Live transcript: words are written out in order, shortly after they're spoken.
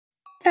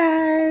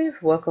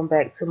Guys, welcome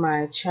back to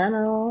my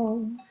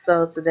channel.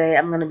 So today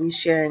I'm going to be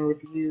sharing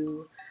with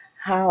you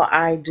how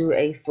I do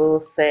a full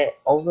set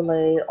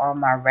overlay on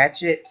my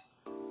ratchet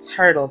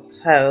turtle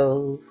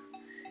toes.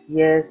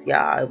 Yes,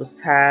 y'all, it was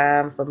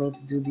time for me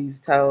to do these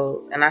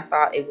toes, and I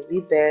thought it would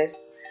be best.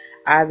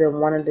 I've been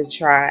wanting to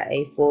try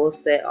a full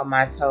set on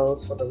my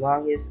toes for the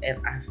longest, and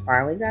I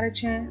finally got a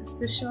chance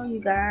to show you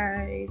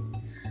guys.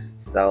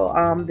 So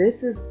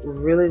this is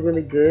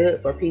really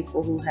good for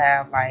people who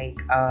have like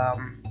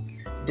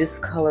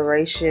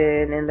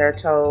discoloration in their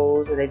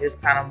toes, and they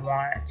just kind of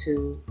want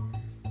to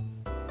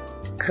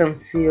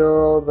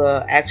conceal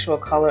the actual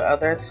color of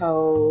their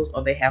toes,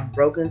 or they have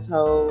broken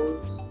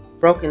toenails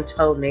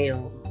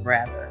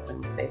rather. Let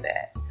me say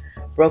that.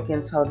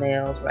 Broken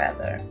toenails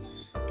rather.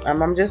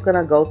 I'm just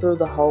gonna go through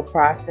the whole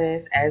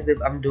process as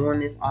if I'm doing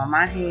this on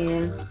my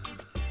hand.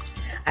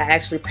 I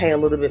actually pay a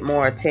little bit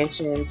more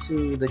attention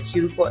to the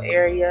cuticle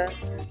area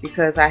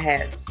because I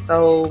had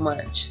so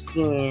much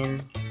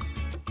skin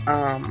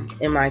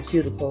in my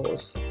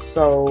cuticles.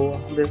 So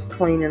I'm just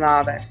cleaning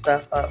all that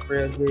stuff up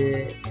real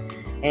good,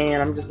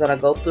 and I'm just gonna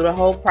go through the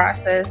whole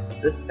process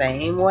the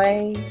same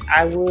way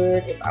I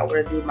would if I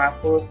were to do my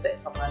full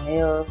sets on my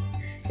nails.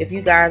 If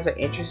you guys are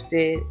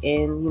interested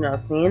in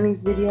seeing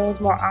these videos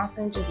more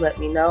often, just let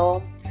me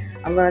know.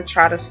 I'm gonna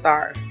try to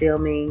start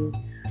filming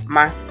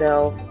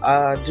myself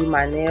do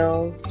my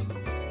nails.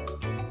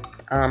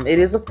 It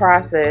is a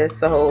process,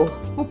 so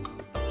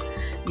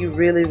you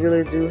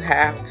really do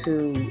have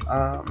to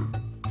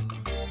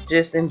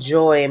just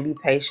enjoy and be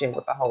patient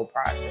with the whole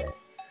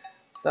process.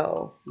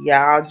 So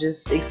y'all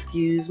just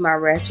excuse my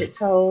ratchet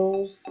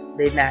toes.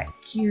 They're not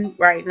cute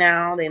right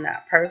now, they're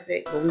not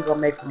perfect, but we're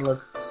gonna make them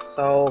look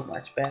so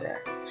much better.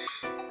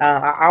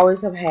 I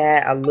always have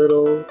had a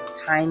little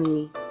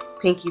tiny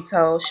pinky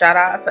toe. Shout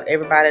out to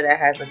everybody that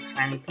has a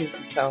tiny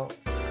pinky toe.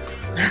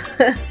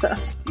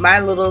 My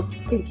little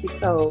pinky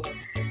toe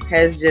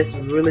has just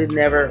really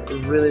never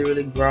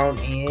really grown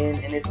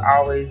in, and it's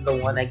always the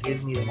one that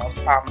gives me the most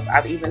problems.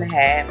 I've even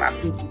had my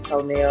pinky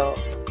toenail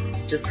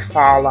just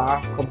fall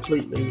off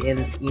completely,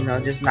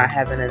 and just not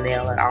having a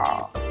nail at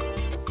all.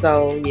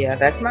 So yeah,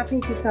 that's my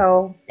pinky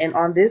toe. And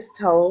on this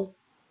toe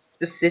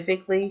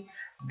specifically,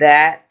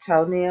 that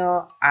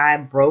toenail, I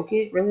broke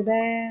it really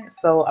bad,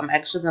 so I'm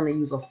actually going to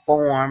use a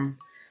form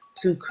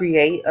to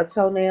create a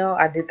toenail.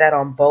 I did that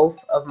on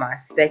both of my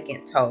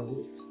second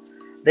toes.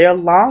 They're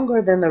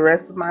longer than the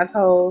rest of my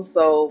toes,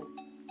 so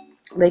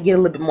they get a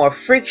little bit more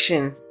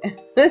friction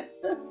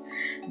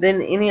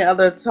than any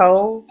other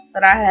toe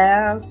that I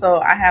have. So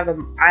I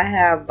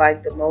have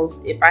like the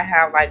most, if I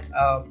have like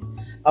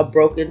a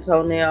broken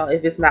toenail,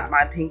 if it's not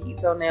my pinky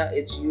toenail,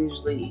 it's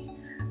usually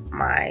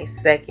my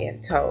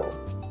second toe,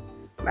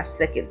 my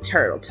second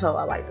turtle toe,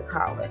 I like to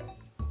call it.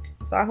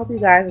 So I hope you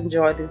guys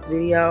enjoyed this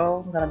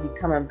video. I'm gonna be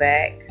coming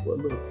back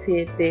with little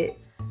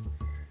tidbits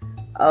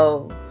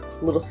of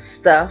little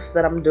stuff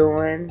that I'm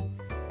doing,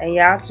 and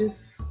y'all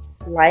just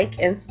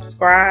like and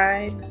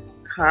subscribe,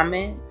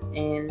 comment,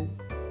 and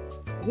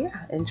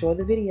yeah, enjoy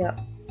the video.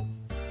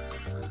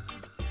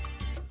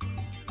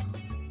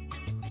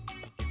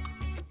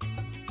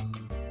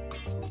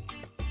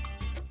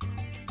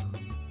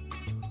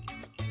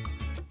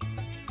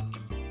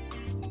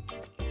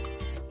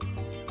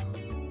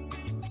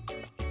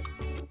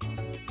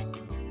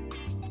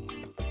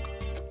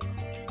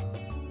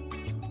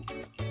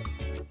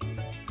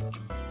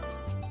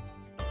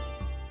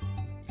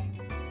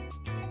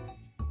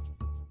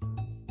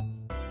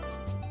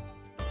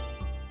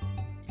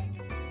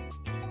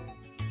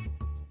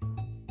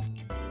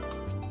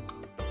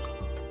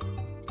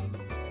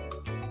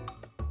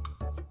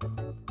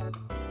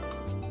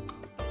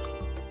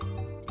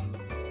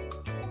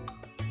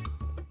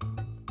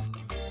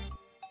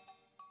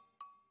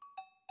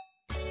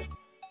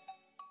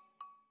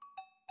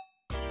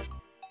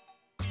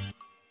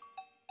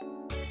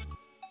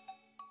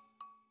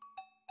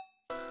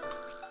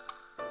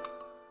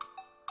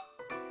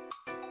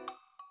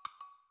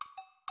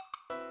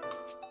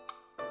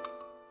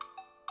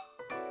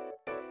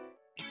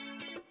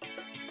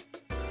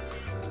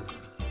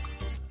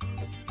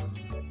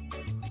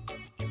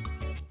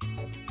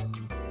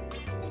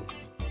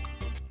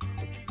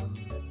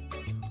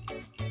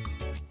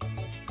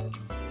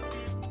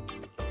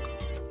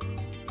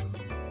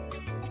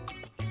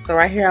 So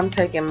right here I'm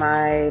taking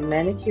my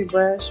manicure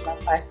brush, my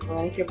plastic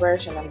manicure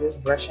brush, and I'm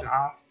just brushing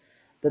off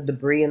the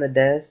debris and the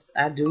dust.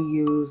 I do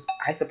use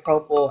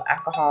isopropyl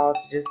alcohol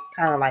to just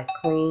kind of like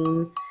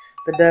clean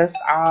the dust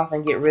off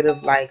and get rid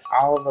of like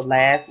all of the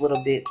last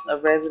little bits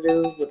of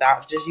residue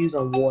without just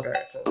using water.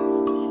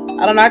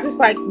 I don't know, I just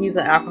like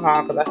using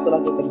alcohol because I feel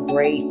like it's a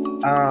great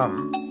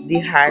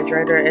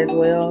dehydrator as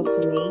well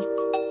to me.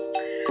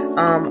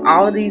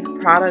 All of these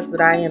products that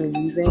I am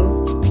using,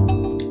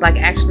 like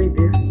actually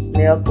this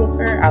nail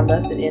clipper, I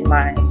left it in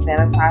my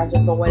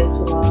sanitizer for way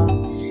too long,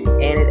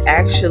 and it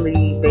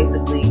actually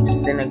basically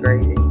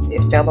disintegrated.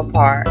 It fell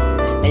apart,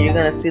 and you're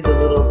gonna see the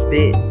little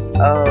bits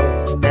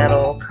of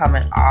metal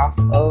coming off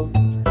of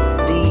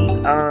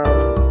the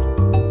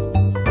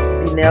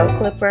nail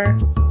clipper.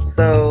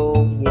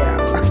 So yeah,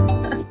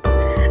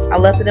 I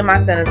left it in my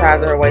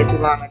sanitizer way too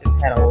long. I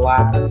just had a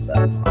lot of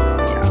stuff.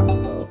 Yeah,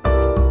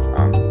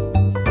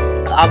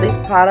 so all these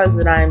products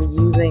that I'm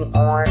using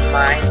on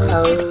my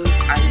toes,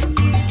 I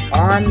use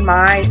on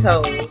my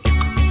toes,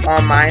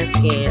 on my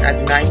skin. I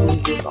do not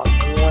use this on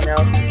anyone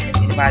else. If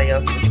anybody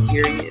else is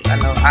curious, I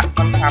know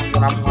sometimes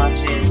when I'm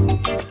watching,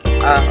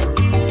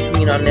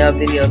 you know, nail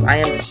videos, I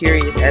am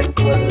curious as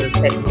to whether the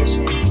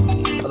technician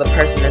or the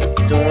person that's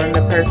doing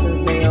the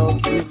person's nails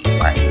uses,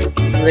 like,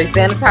 they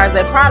sanitize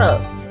their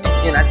products,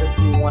 and I just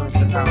really wanted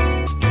to know.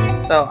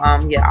 So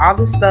yeah, all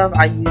this stuff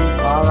I use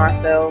on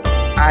myself.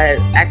 I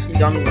actually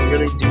don't even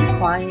really do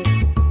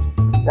clients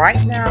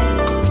right now.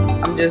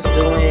 I'm just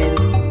doing,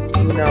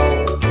 you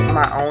know,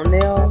 my own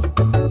nails.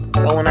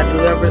 So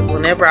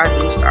whenever I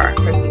do start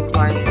taking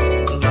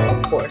clients, you know,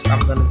 of course I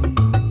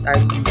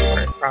use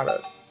fresh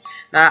products.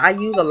 Now I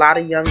use a lot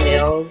of young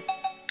nails.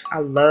 I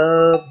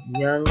love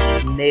young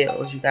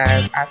nails, you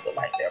guys. I feel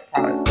like their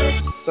products are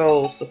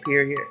so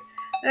superior.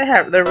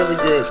 They're really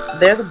good.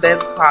 They're the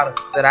best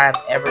products that I've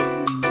ever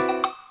used.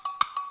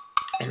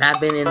 And I've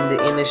been in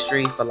the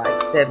industry for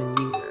like 7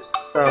 years.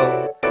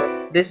 So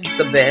this is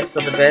the best.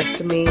 So the best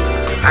to me,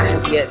 I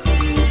have yet to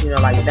use, you know,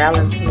 like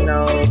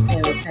Valentino,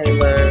 Tammy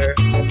Taylor,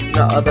 you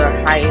know, other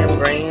high-end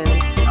brands.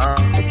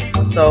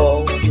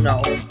 So, you know,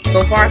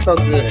 so far so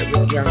good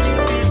with young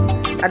nails.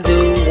 I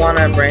do want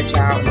to branch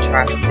out and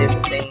try some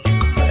different things,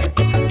 but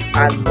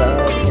I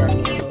love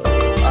young nails.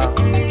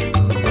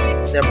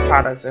 Their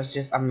products are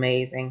just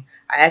amazing.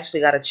 I actually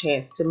got a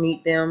chance to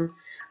meet them.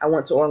 I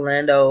went to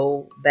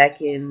Orlando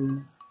back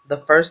in the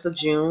 1st of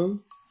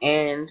June,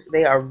 and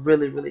they are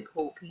really, really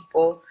cool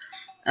people.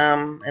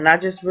 And they're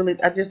just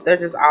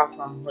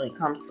awesome when it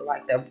comes to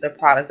like their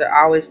products. They're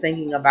always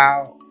thinking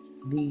about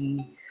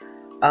the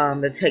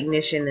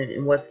technician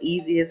and what's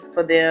easiest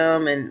for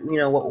them, and you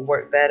know what will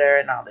work better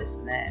and all this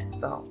and that.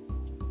 So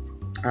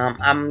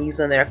I'm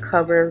using their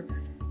Cover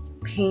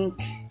Pink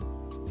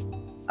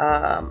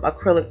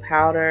acrylic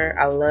powder.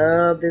 I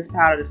love this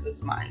powder. This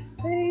is my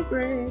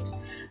favorite.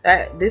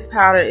 This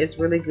powder is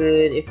really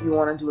good if you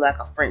want to do like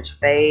a French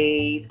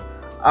fade,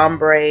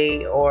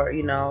 ombre, or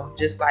you know,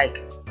 just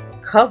like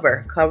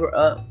cover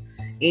up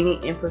any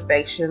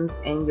imperfections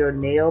in your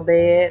nail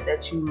bed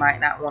that you might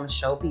not want to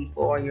show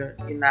people, or you're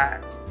a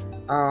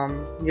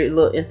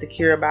little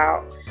insecure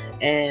about.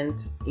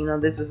 And you know,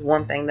 this is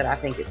one thing that I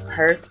think is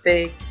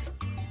perfect.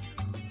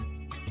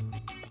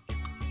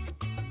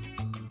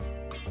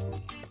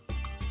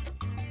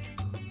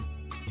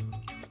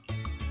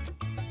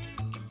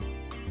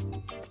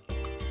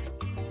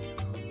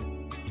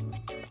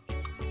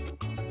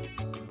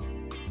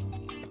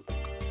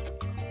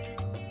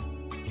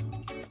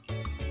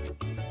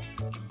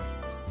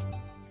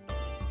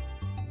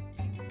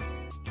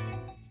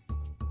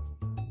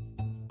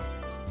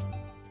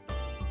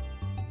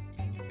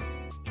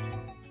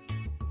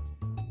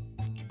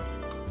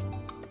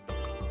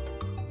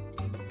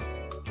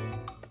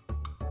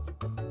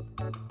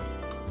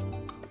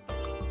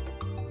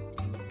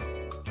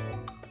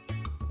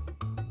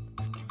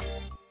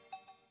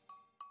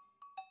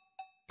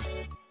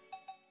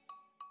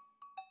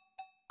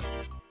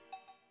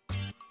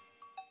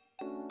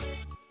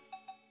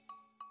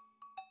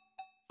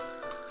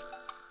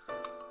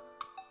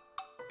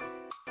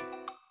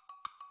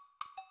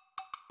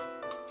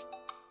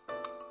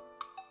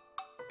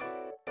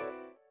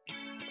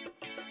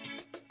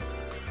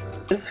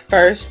 This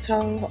first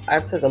toe,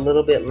 I took a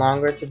little bit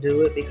longer to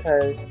do it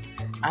because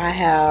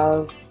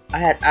I'm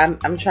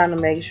trying to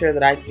make sure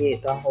that I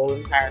get the whole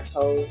entire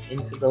toe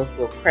into those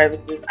little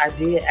crevices. I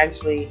did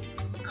actually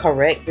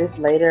correct this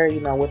later, you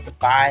know, with the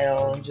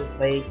file, and just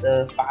laid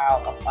the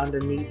file up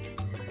underneath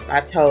my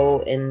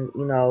toe, and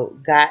you know,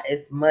 got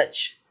as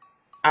much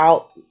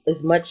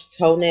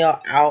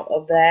toenail out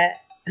of that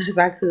as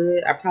I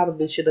could. I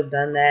probably should have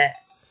done that,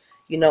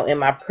 you know, in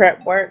my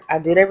prep work. I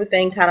did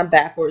everything kind of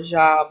backwards,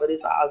 y'all, but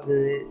it's all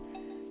good.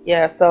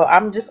 Yeah, so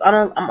I'm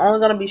only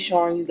gonna be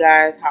showing you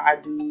guys how I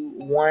do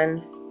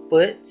one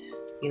foot.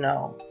 You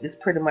know, it's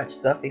pretty much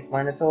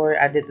self-explanatory.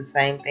 I did the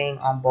same thing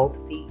on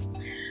both feet,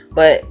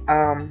 but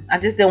I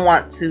just didn't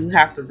want to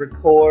have to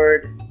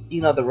record.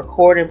 You know, the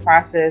recording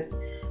process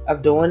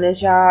of doing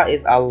this, y'all,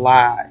 is a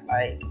lot.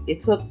 Like it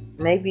took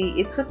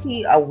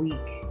me a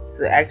week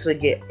to actually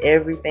get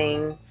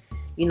everything,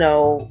 you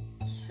know,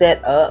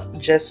 set up,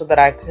 just so that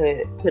I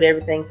could put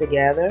everything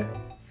together.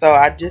 So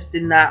I just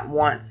did not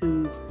want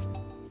to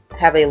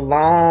have a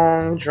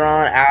long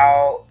drawn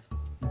out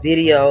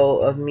video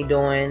of me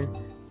doing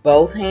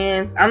both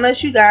hands.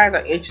 Unless you guys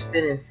are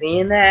interested in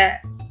seeing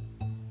that,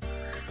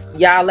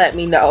 y'all let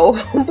me know.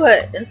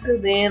 But until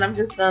then, I'm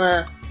just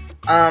gonna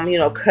you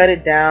know, cut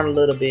it down a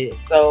little bit.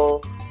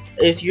 So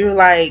if you're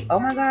like, oh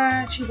my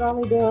god, she's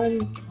only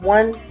doing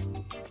one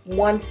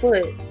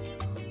foot,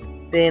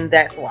 then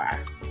that's why.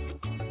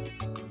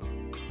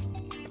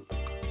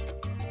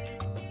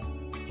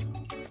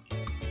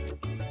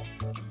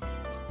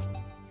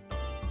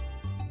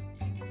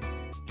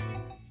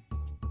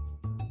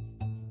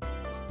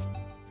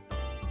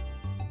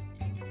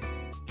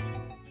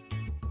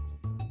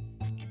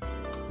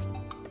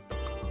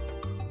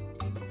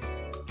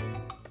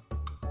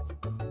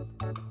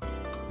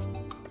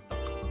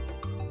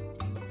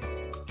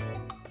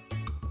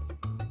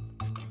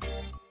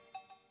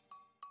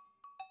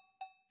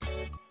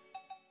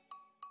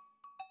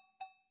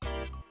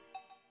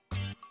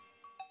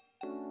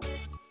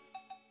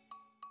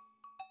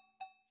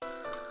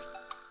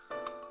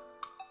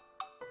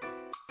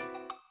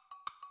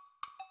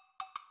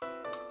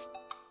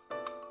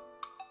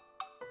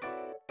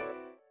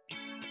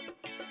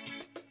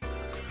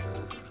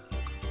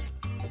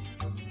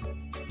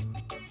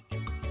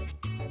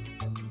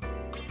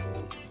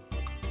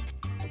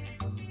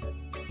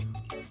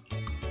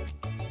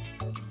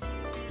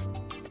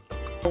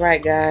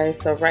 Alright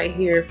guys, so right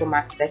here for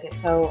my second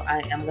toe,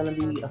 I am going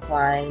to be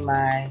applying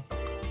my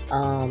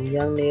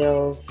Young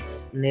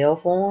Nails nail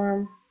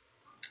form.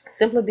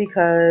 Simply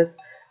because,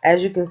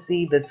 as you can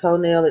see, the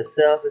toenail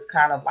itself is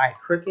kind of like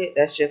crooked.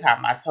 That's just how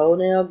my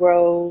toenail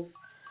grows.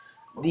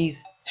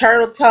 These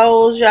turtle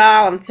toes,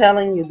 y'all, I'm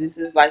telling you, this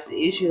is like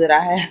the issue that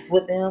I have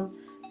with them.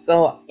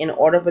 So in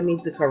order for me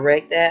to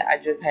correct that, I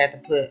just had to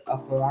put a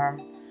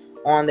form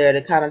on there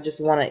to kind of just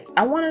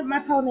I wanted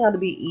my toenail to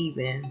be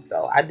even.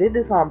 So I did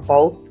this on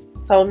both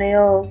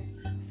toenails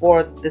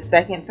for the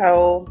second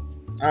toe,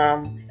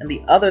 and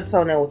the other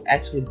toenail was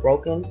actually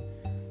broken.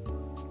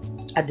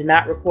 I did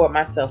not record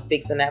myself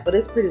fixing that, but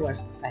it's pretty much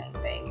the same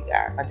thing, you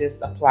guys. I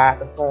just applied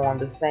the form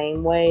the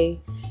same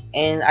way,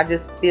 and I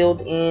just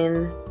filled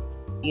in,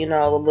 you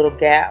know, the little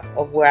gap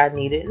of where I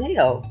needed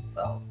nail.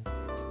 So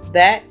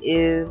that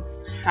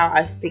is how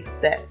I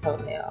fixed that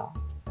toenail.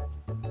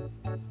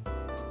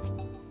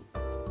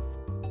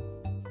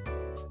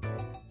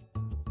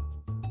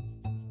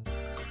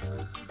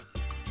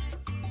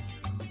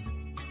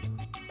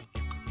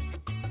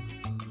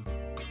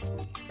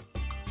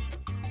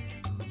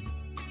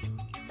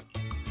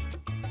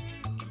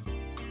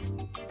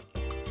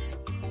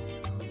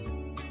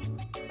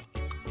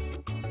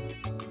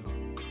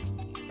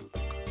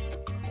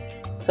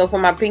 So for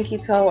my pinky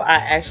toe, I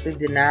actually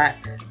did not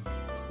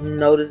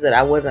notice that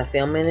I wasn't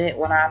filming it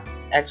when I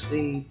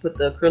actually put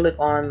the acrylic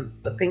on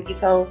the pinky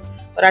toe,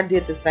 but I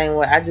did the same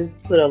way. I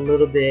just put a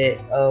little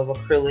bit of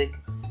acrylic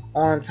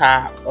on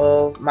top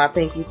of my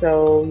pinky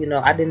toe. You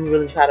know, I didn't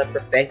really try to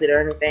perfect it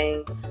or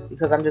anything,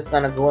 because I'm just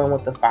going to go in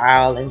with the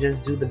file and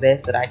just do the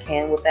best that I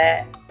can with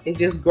that. It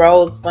just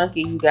grows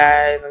funky, you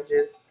guys. I'm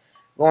just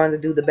going to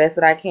do the best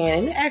that I can,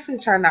 and it actually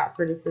turned out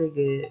pretty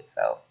good.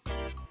 So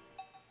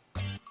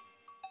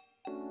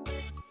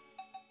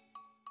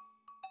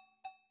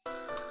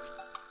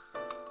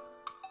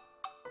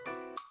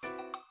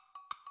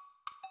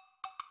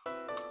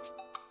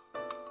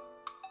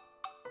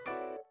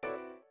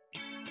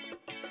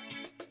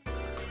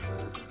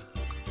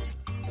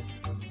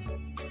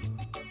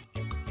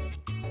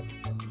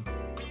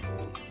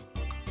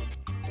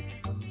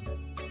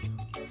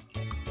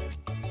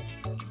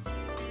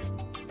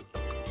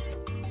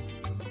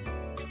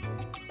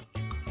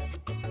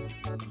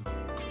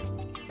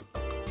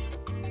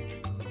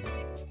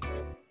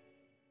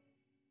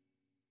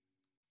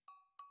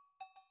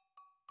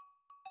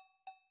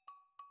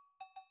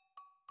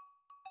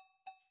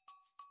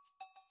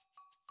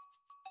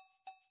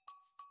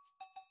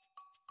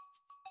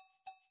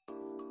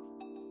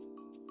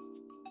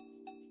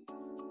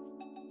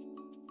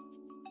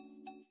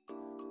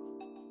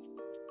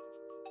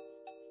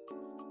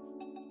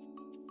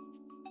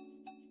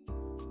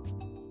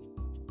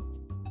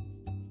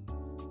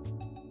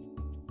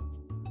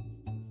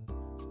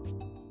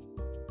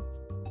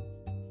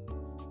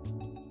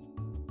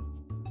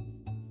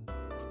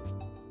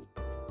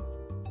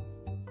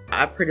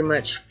I pretty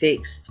much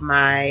fixed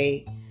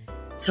my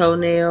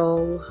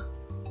toenail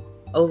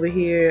over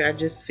here. I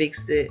just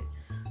fixed it.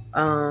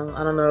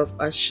 I don't know if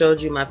I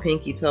showed you my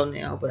pinky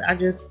toenail, but I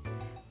just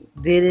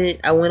did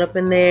it. I went up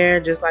in there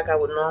just like I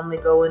would normally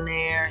go in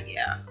there.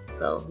 Yeah,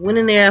 so went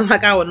in there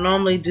like I would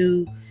normally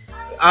do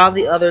all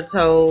the other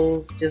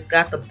toes. Just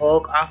got the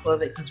bulk off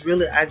of it, because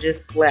really I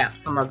just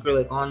slapped some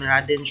acrylic on there.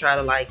 I didn't try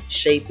to like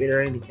shape it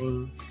or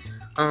anything.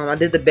 I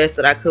did the best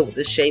that I could with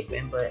the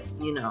shaping, but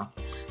you know.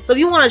 So if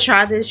you want to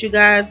try this, you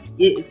guys,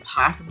 it is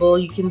possible.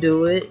 You can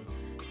do it.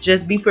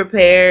 Just be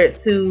prepared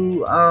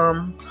to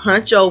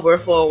hunch over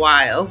for a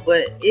while,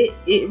 but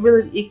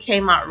it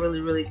came out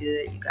really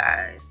good, you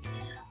guys.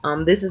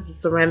 This is the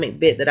ceramic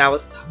bit that I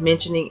was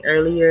mentioning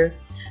earlier.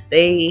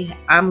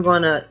 I'm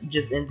gonna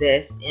just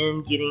invest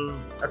in getting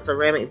a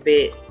ceramic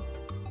bit,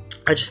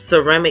 a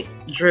ceramic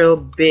drill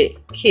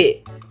bit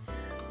kit,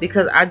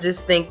 because I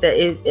just think that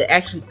it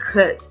actually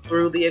cuts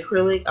through the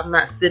acrylic. I'm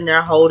not sitting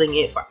there holding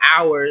it for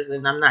hours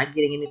and I'm not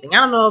getting anything.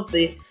 I don't know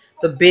if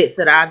the bits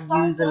that I've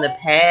used in the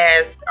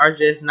past are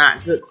just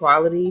not good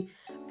quality,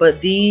 but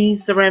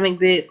these ceramic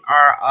bits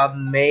are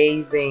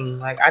amazing.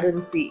 Like, I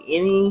didn't see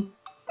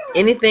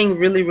anything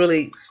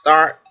really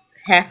start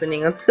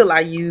happening until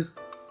I used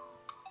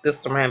the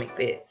ceramic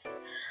bits.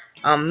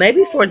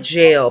 Maybe for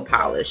gel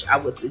polish, I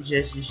would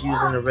suggest just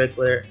using a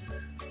regular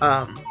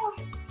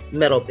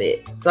metal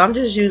bit. So I'm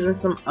just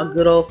using a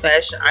good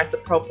old-fashioned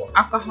isopropyl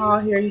alcohol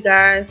here, you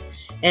guys,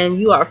 and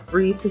you are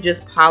free to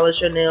just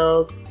polish your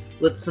nails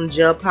with some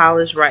gel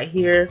polish right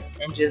here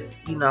and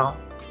just, you know,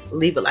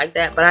 leave it like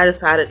that. But I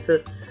decided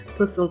to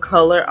put some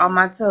color on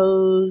my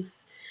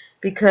toes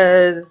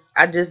because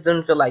I just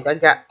didn't feel like I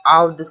got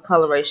all of this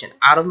coloration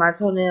out of my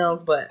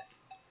toenails. But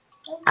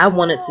I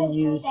wanted to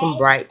use some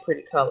bright,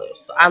 pretty colors.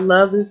 So I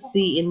love this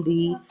C and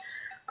D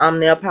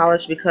nail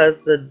polish because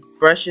the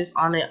brushes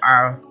on it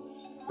are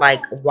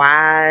like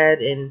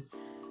wide, and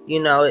you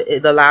know,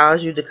 it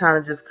allows you to kind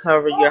of just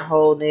cover your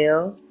whole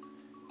nail.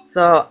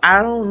 So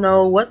I don't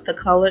know what the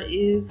color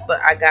is,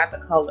 but I got the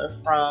color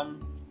from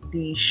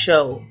the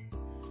show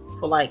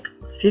for like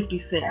 50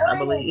 cents, I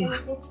believe.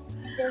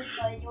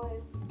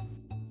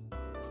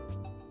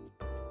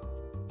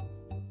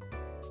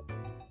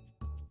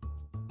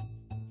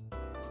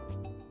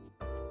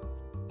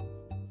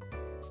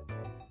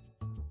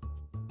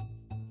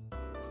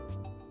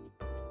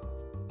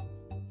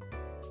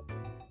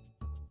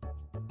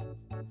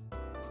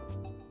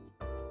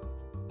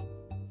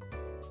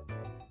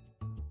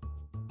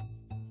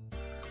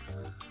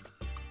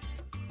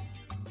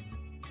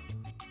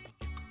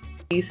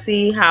 You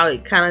see how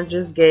it kind of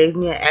just gave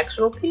me an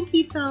actual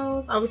pinky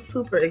toe? I was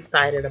super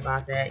excited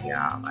about that,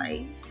 y'all.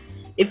 Like,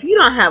 if you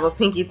don't have a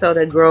pinky toe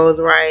that grows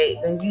right,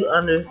 then you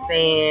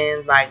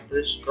understand, like,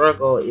 the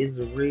struggle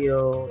is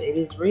real. It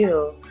is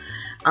real.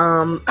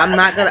 I'm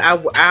not gonna,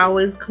 I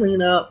always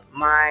clean up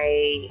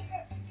my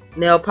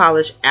nail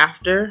polish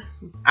after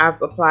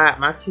I've applied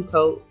my 2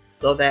 coats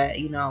so that,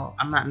 you know,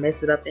 I'm not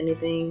messing up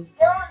anything.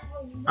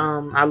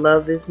 I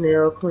love this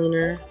nail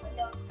cleaner.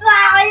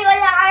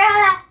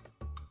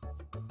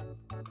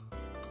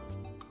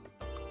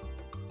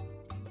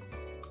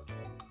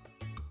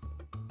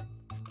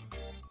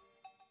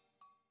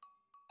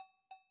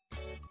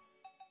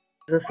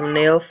 And some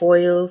nail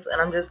foils, and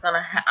I'm just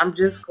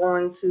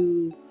going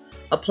to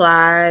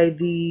apply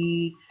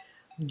the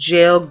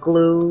adhesive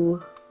glue,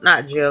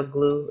 kind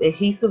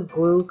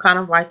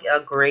of like a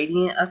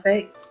gradient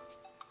effect.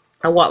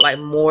 I want like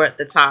more at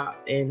the top,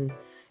 and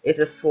it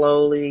just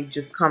slowly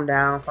just come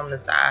down from the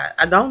side.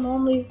 I don't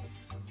normally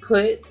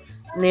put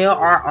nail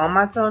art on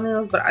my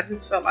toenails, but I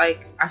just felt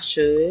like I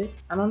should.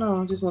 I don't know,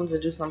 I just wanted to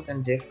do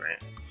something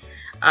different.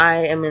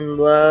 I am in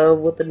love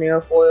with the nail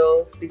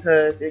foils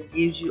because it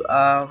gives you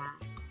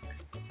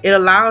it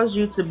allows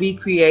you to be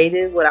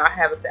creative without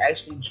having to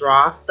actually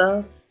draw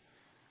stuff.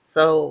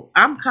 So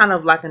I'm kind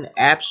of like an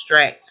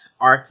abstract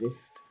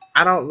artist.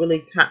 I don't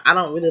really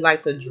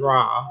like to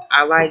draw.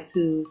 I'm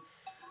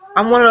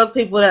one of those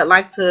people that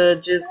like to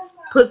just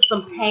put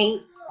some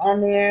paint on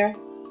there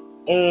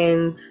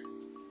and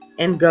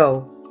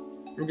go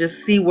and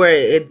just see where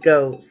it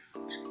goes.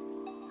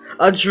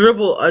 A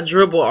dribble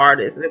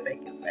artist, if they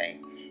can say.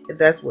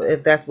 That's what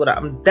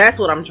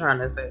I'm trying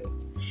to say.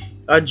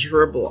 A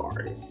dribble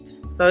artist.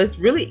 So it's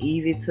really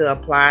easy to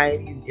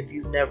apply if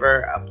you've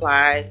never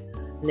applied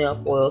nail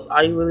foils.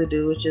 All you really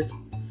do is just,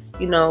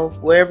 you know,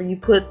 wherever you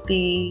put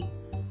the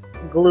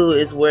glue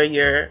is where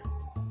your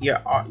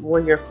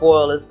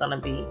foil is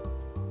gonna be.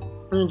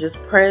 You just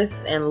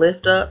press and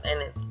lift up, and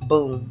it's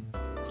boom,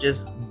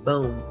 just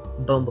boom,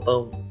 boom, boom,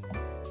 boom.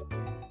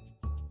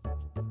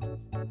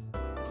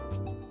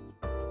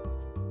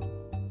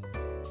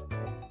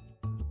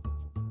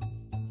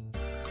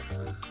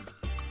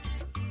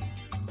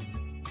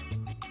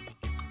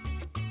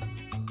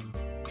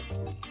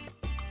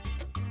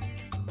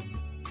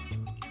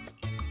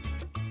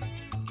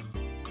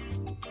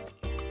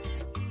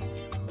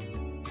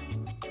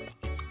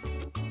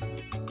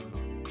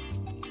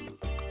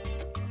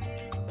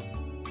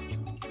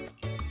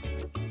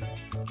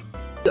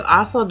 You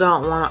also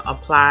don't want to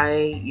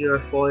apply your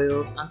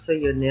foils until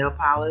your nail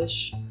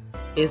polish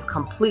is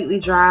completely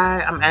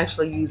dry. I'm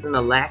actually using a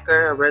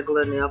lacquer, a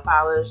regular nail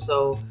polish,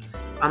 so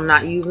I'm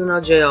not using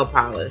a gel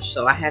polish.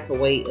 So I had to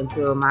wait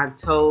until my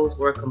toes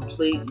were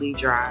completely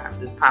dry.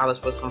 This polish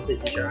was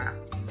completely dry.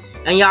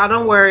 And y'all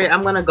don't worry,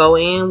 I'm going to go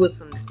in with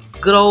some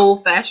good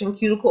old fashioned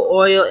cuticle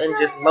oil and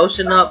just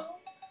lotion up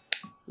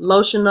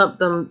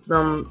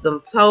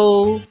them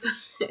toes.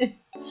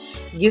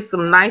 Get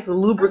some nice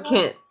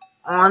lubricant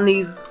on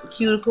these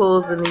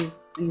cuticles and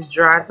these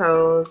dry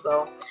toes.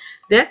 So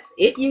that's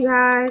it, you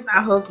guys.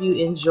 I hope you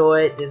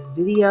enjoyed this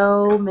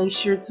video. Make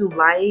sure to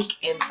like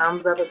and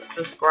thumbs up and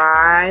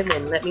subscribe,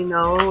 and let me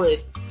know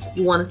if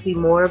you want to see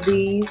more of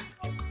these,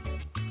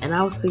 and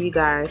I will see you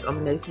guys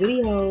on the next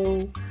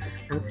video.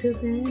 Until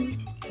then,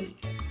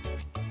 peace.